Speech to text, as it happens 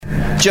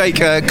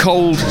Jake,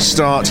 cold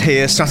start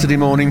here, Saturday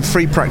morning,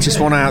 free practice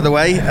one out of the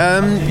way.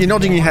 You're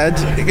nodding your head.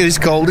 It is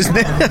cold, isn't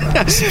it?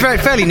 It's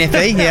fairly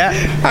nippy, yeah.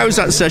 How was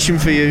that session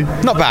for you?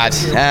 Not bad.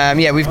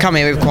 Yeah, we've come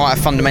here with quite a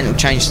fundamental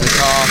change to the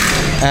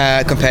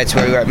car compared to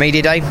where we were at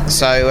Media Day.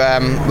 So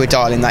we're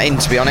dialing that in,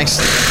 to be honest.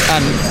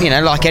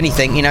 Like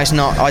anything, it's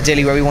not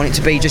ideally where we want it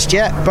to be just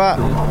yet, but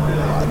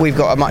we've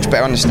got a much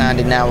better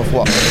understanding now of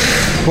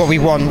what we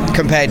want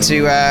compared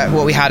to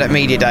what we had at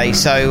Media Day.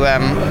 So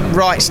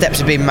right steps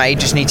have been made,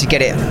 just need to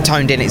get it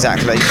toned in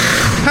exactly.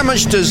 How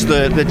much does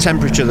the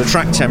temperature, the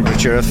track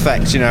temperature,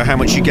 affect how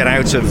much you get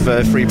out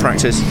of free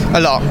practice? A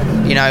lot.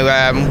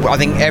 I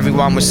think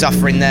everyone was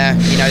suffering there.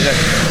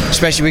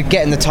 Especially with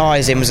getting the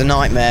tyres in was a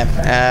nightmare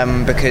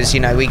because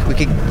we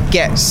could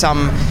get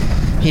some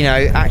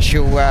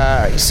actual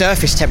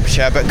surface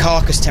temperature, but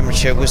carcass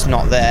temperature was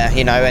not there,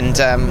 and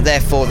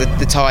therefore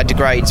the tyre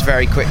degrades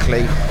very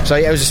quickly. So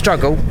it was a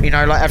struggle,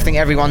 like everything,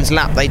 everyone's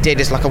lap they did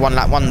is like a one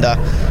lap wonder,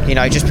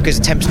 just because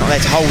the temp's not there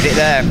to hold it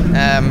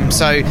there.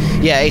 So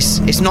yeah,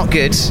 it's not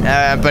good,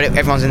 but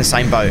everyone's in the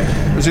same boat.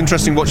 It was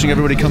interesting watching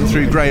everybody come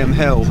through Graham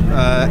Hill,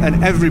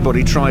 and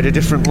everybody tried a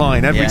different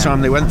line every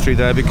time they went through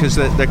there because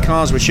their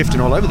cars were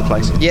shifting all over the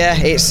place. Yeah,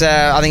 it's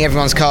I think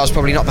everyone's cars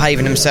probably not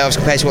behaving themselves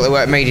compared to what they were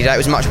at Media Day. It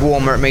was much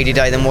warmer at Media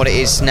Day than what it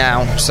is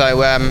now,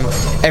 so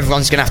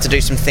everyone's going to have to do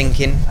some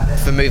thinking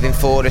for moving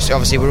forward.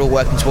 Obviously we're all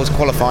working towards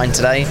qualifying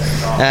today,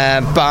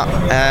 but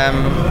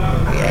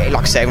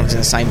like I said, everyone's in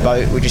the same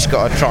boat. We just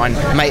got to try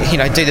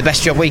and do the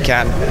best job we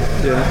can.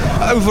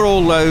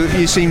 Overall though,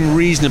 you seem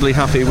reasonably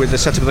happy with the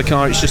setup of the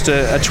car. It's just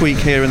a tweak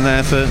here and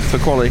there for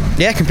quali.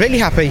 Yeah, completely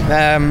happy.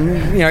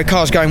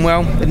 Car's going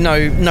well,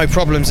 no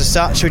problems as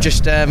such. We're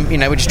just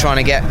we're just trying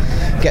to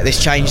get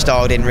this change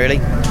dialed in, really.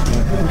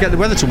 Get the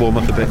weather to warm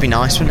up a bit. It'd be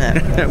nice, wouldn't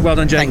it? Well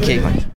done, Jake. Thank you.